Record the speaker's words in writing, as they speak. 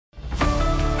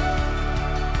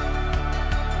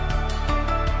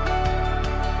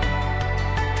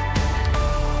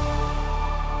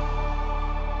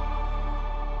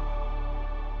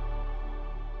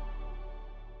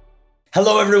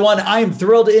Hello, everyone. I am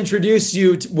thrilled to introduce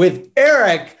you with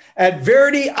Eric at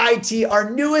Verity IT, our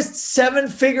newest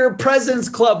seven-figure President's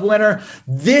Club winner.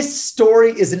 This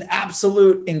story is an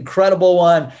absolute incredible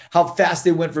one, how fast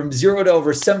they went from zero to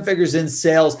over seven figures in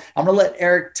sales. I'm going to let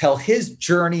Eric tell his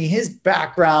journey, his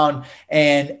background,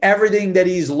 and everything that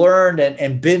he's learned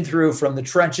and been through from the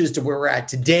trenches to where we're at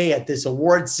today at this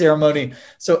award ceremony.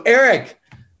 So, Eric,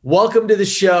 welcome to the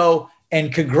show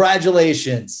and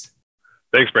congratulations.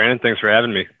 Thanks, Brandon. Thanks for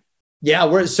having me. Yeah,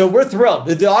 we're thrilled.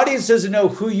 The audience doesn't know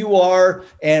who you are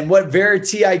and what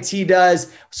Verity IT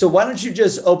does. So why don't you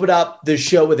just open up the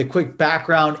show with a quick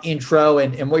background intro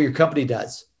and what your company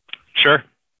does? Sure.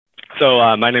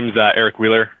 So my name is Eric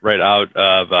Wheeler, right out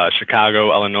of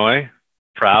Chicago, Illinois.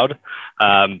 Proud.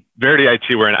 Verity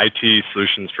IT, we're an IT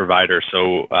solutions provider.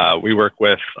 So we work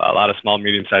with a lot of small,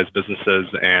 medium-sized businesses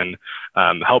and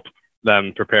help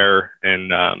them prepare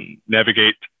and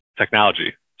navigate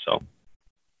technology. So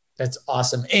that's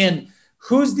awesome. And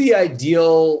who's the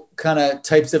ideal kind of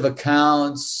types of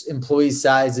accounts, employee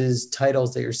sizes,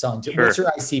 titles that you're selling to? Sure. What's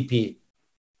your ICP?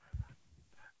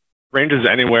 Ranges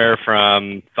anywhere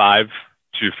from 5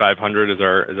 to 500 is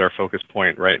our focus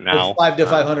point right now. 5 to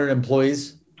 500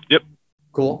 employees. Yep.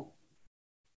 Cool.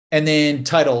 And then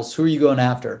titles, who are you going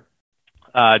after?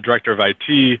 Director of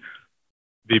IT,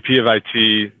 VP of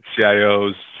IT,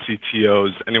 CIOs,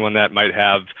 CTOs, anyone that might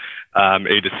have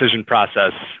a decision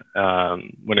process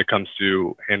when it comes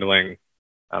to handling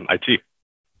IT.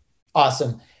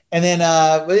 Awesome. And then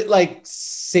like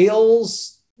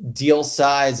sales deal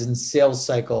size and sales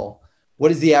cycle,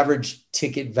 what is the average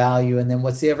ticket value? And then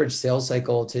what's the average sales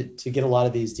cycle to get a lot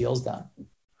of these deals done?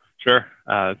 Sure.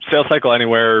 Sales cycle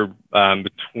anywhere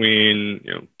between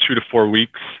 2 to 4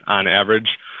 weeks on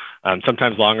average.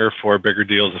 Sometimes longer for bigger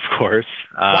deals, of course.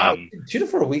 Wow. 2 to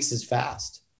 4 weeks is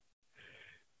fast.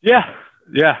 Yeah.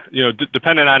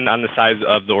 Depending on the size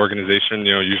of the organization,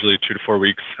 usually 2 to 4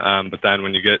 weeks. But then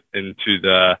when you get into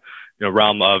the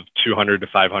realm of 200 to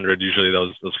 500, usually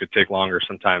those could take longer.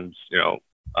 Sometimes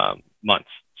months.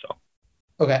 So.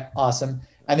 Okay. Awesome.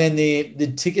 And then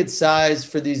the ticket size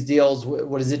for these deals,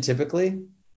 what is it typically?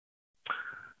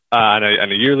 On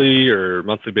a yearly or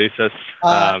monthly basis?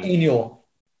 Annual.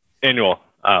 Annual.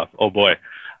 Oh boy.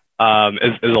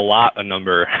 Is a lot a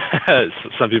number,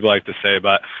 some people like to say,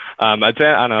 but I'd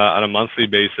say on a monthly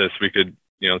basis, we could,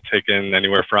 take in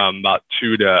anywhere from about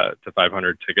 2 to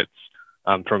 500 tickets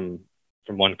from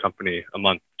one company a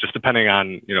month, just depending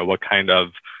on, what kind of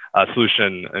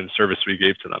solution and service we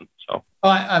gave to them. So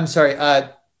I'm sorry,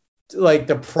 like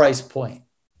the price point.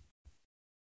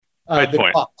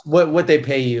 Point. Cost, what they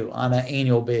pay you on an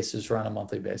annual basis or on a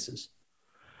monthly basis?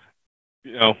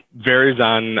 Varies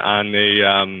on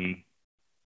a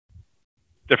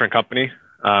different company,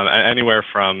 anywhere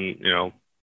from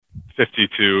 50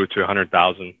 to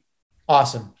 100,000.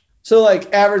 Awesome. So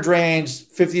like average range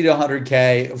 50 to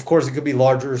 100K. Of course, it could be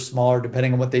larger or smaller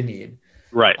depending on what they need.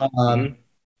 Right.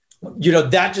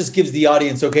 That just gives the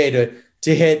audience, okay,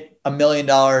 to hit $1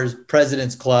 million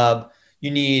President's Club,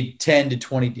 you need 10 to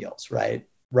 20 deals, right?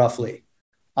 Roughly.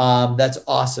 That's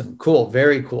awesome. Cool.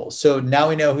 Very cool. So now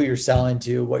we know who you're selling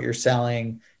to, what you're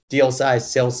selling, deal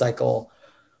size, sales cycle.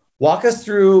 Walk us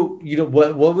through,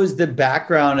 what was the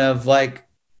background of like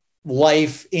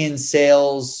life in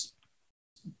sales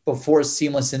before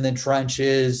Seamless in the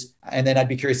trenches? And then I'd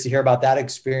be curious to hear about that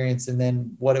experience and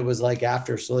then what it was like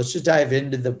after. So let's just dive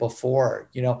into the before,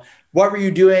 what were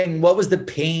you doing? What was the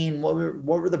pain? What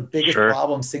were the biggest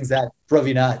problems, things that drove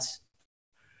you nuts?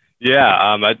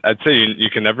 Yeah, I'd say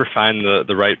you can never find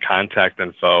the right contact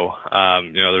info.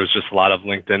 There was just a lot of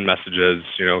LinkedIn messages,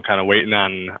 kind of waiting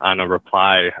on a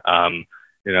reply,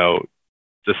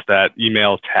 just that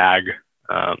email tag,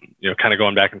 kind of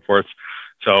going back and forth.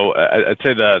 So I'd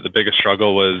say the biggest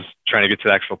struggle was trying to get to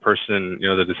the actual person,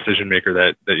 the decision maker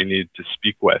that you need to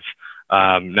speak with.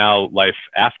 Now life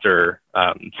after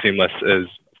Seamless is,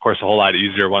 of course, a whole lot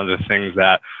easier. One of the things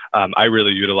that I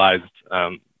really utilized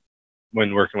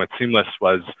when working with Seamless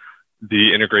was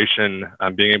the integration,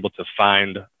 being able to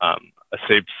find a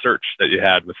saved search that you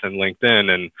had within LinkedIn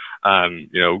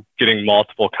and, getting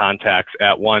multiple contacts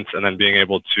at once and then being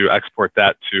able to export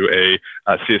that to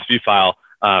a CSV file,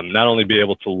 not only be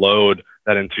able to load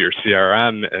that into your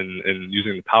CRM and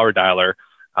using the power dialer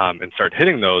and start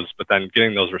hitting those, but then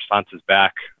getting those responses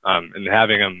back and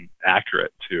having them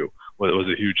accurate too was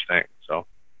a huge thing. So.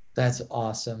 That's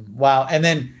awesome. Wow. And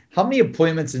then how many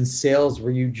appointments and sales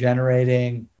were you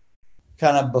generating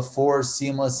kind of before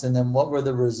Seamless? And then what were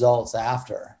the results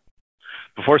after?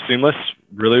 Before Seamless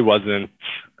really wasn't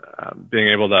being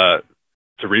able to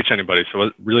reach anybody. So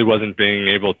it really wasn't being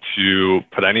able to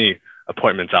put any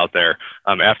appointments out there.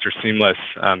 After Seamless,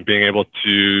 being able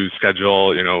to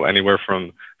schedule, anywhere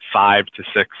from 5 to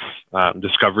 6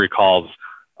 discovery calls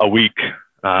a week.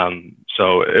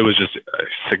 So it was just a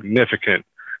significant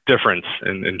difference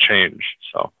in change.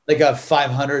 So like a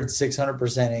 500,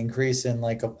 600% increase in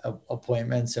like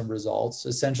appointments and results,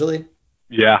 essentially.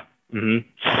 Yeah.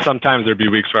 Sometimes there'd be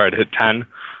weeks where I'd hit 10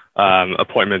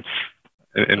 appointments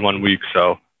in 1 week.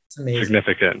 So it's amazing.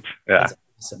 Significant. Yeah. That's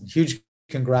awesome. Huge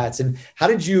congrats. And how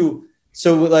did you,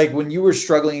 so like when you were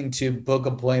struggling to book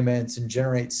appointments and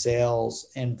generate sales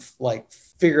and like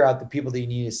figure out the people that you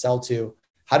need to sell to,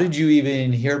 how did you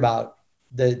even hear about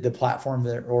the platform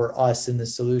or us in the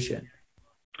solution?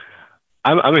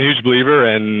 I'm a huge believer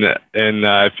in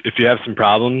if you have some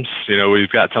problems, we've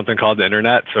got something called the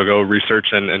internet. So go research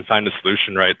and find a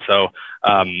solution, right? So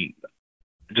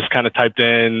just kind of typed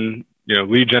in,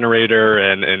 lead generator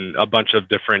and a bunch of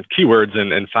different keywords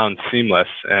and found Seamless.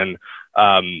 And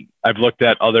I've looked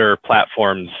at other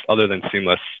platforms other than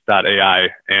Seamless.AI,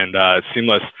 and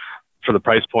Seamless, for the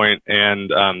price point and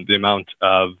the amount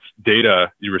of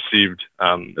data you received,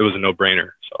 it was a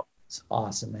no-brainer. So it's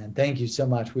awesome, man. Thank you so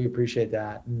much. We appreciate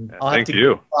that. And I'll have to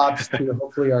give props to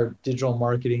hopefully our digital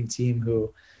marketing team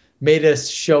who made us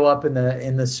show up in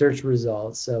the search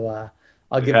results. So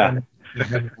I'll give them.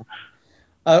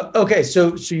 Okay,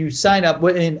 so you sign up.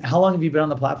 And how long have you been on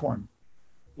the platform?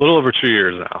 A little over 2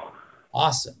 years now.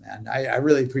 Awesome, man. I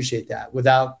really appreciate that.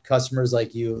 Without customers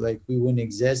like you, like we wouldn't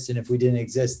exist. And if we didn't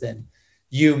exist, then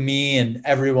you, me, and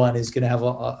everyone is going to have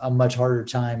a much harder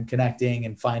time connecting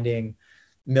and finding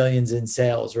millions in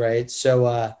sales, right?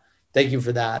 So thank you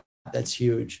for that. That's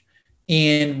huge.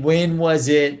 And when was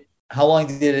it? How long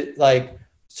did it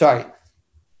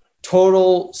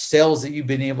total sales that you've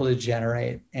been able to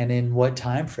generate, and in what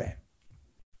time frame?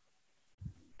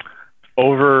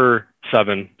 Over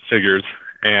 7 figures,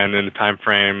 and in the time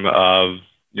frame of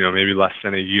maybe less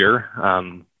than a year.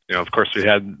 Of course, we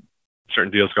had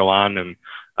certain deals go on and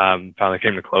finally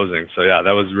came to closing. So yeah,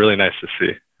 that was really nice to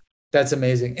see. That's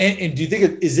amazing. And do you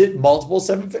think is it multiple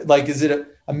 7? Like, is it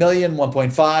a million,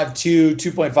 1.5, 2,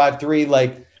 2.5, 3?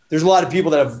 Like, there's a lot of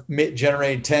people that have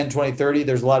generated 10, 20, 30.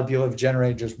 There's a lot of people that have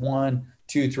generated just 1,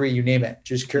 2, 3, you name it.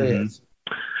 Just curious.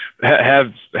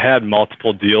 Have had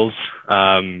multiple deals,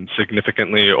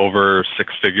 significantly over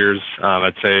 6 figures.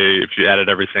 I'd say if you added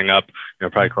everything up,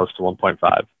 probably close to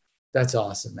 1.5. That's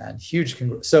awesome, man. Huge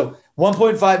congrats. So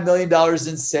 $1.5 million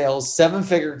in sales,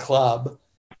 7-figure club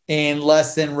in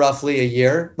less than roughly a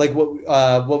year. Like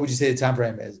what would you say the time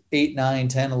frame is? 8, 9,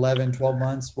 10, 11, 12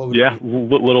 months? What would it be?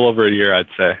 Little over a year, I'd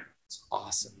say. That's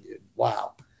awesome, dude.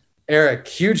 Wow. Eric,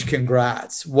 huge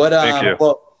congrats. Thank you.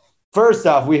 Well, first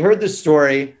off, we heard the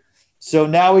story. So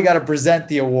now we got to present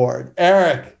the award.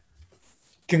 Eric,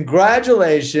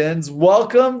 congratulations.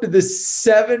 Welcome to the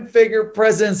 7-Figure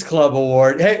President's Club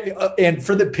Award. Hey, and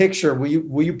for the picture,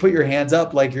 will you put your hands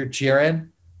up like you're cheering?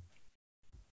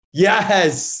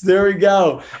 Yes, there we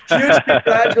go. Huge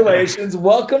congratulations.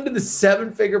 Welcome to the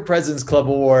 7-Figure President's Club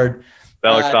Award.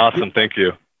 That looks awesome. Thank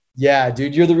you. Yeah,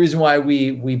 dude, you're the reason why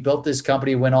we built this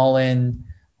company, went all in,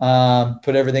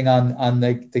 put everything on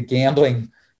the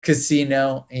gambling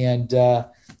casino, and to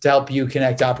help you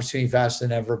connect opportunity faster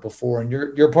than ever before. And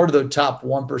you're part of the top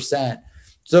 1%.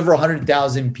 It's over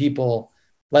 100,000 people.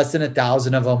 Less than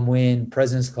 1,000 of them win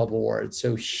President's Club Awards.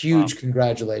 So huge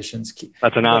Congratulations.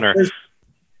 That's an honor.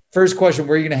 First question,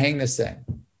 where are you going to hang this thing?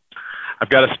 I've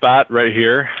got a spot right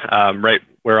here, right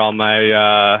where all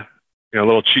my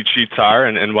little cheat sheets are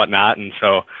and whatnot. And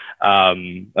so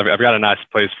I've got a nice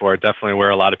place for it, definitely where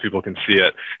a lot of people can see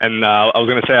it. And I was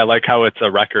going to say, I like how it's a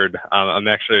record. I'm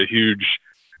actually a huge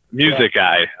music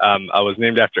guy. I was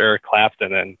named after Eric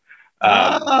Clapton, and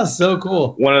so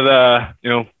cool. One of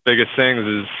the biggest things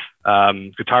is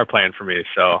guitar playing for me.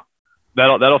 So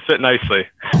that'll fit nicely.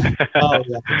 Oh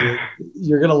yeah, dude.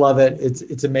 You're gonna love it.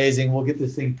 It's amazing. We'll get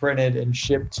this thing printed and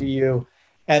shipped to you.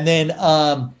 And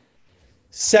then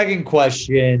second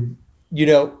question,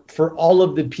 for all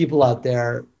of the people out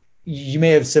there, you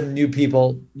may have some new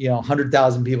people,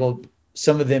 100,000 people,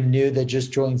 some of them new that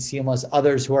just joined Seamless,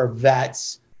 others who are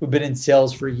vets who've been in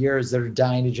sales for years that are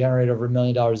dying to generate over $1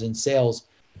 million in sales.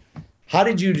 How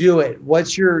did you do it?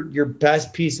 What's your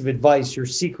best piece of advice, your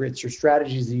secrets, your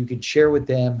strategies that you could share with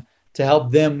them to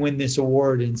help them win this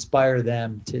award, inspire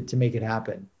them to make it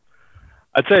happen?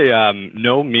 I'd say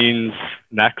no means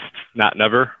next, not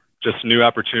never, just new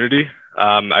opportunity.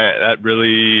 That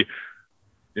really,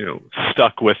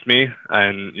 stuck with me,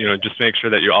 and, just make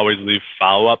sure that you always leave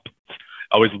follow-up,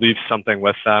 always leave something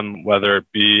with them, whether it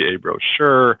be a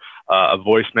brochure, a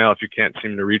voicemail if you can't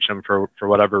seem to reach them for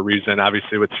whatever reason.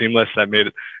 Obviously with Seamless, that made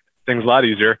it things a lot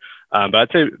easier. But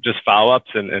I'd say just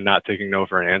follow-ups and not taking no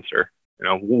for an answer. You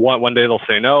know, one day they'll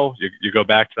say no, you go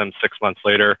back to them 6 months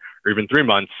later, or even 3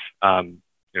 months, you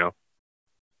know,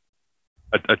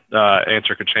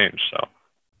 answer could change. So.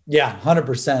 Yeah,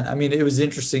 100%. I mean, it was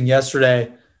interesting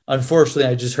yesterday. Unfortunately,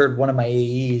 I just heard one of my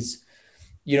AEs,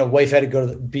 wife had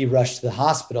to be rushed to the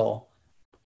hospital.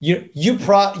 You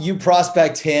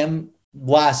prospect him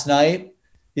last night.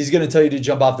 He's going to tell you to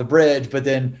jump off the bridge, but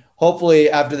then hopefully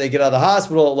after they get out of the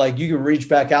hospital, like you can reach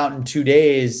back out in 2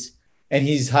 days and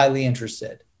he's highly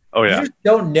interested. Oh yeah. You just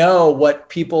don't know what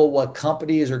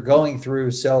companies are going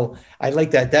through. So I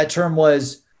like that. That term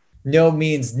was no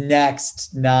means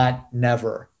next, not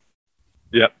never.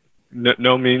 Yep.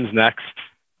 No means next,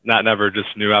 not never,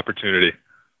 just new opportunity.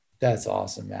 That's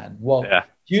awesome, man. Well, yeah.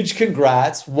 Huge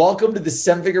congrats. Welcome to the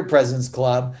 7-Figure Presidents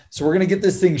Club. So we're going to get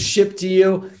this thing shipped to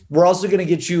you. We're also going to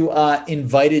get you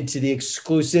invited to the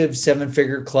exclusive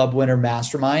 7-Figure Club Winner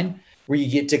Mastermind, where you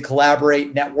get to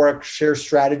collaborate, network, share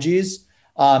strategies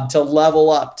to level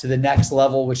up to the next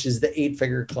level, which is the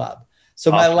 8-Figure Club.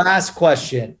 So awesome. My last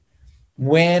question,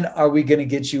 when are we going to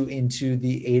get you into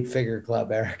the 8-Figure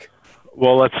Club, Eric?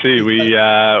 Well, let's see. We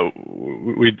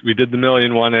did the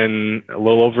million one in a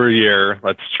little over a year.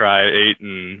 Let's try 8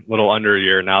 in a little under a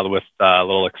year now with a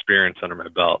little experience under my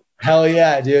belt. Hell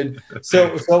yeah, dude.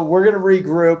 So we're going to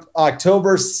regroup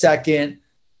October 2nd,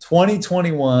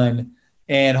 2021.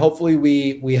 And hopefully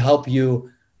we help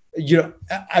you.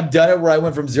 I've done it where I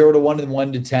went from 0 to 1 and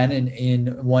 1 to 10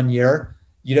 in 1 year.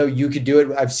 You could do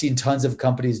it. I've seen tons of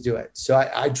companies do it. So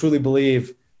I truly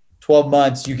believe 12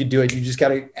 months, you could do it. You just got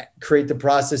to create the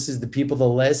processes, the people, the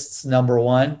lists, number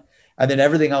one, and then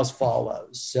everything else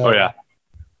follows. So, oh yeah,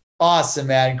 awesome,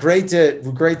 man. Great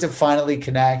to finally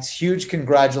connect. Huge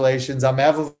congratulations on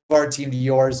behalf of our team to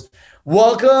yours.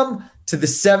 Welcome to the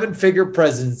 7-Figure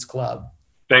Presidents Club.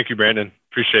 Thank you, Brandon.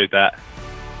 Appreciate that.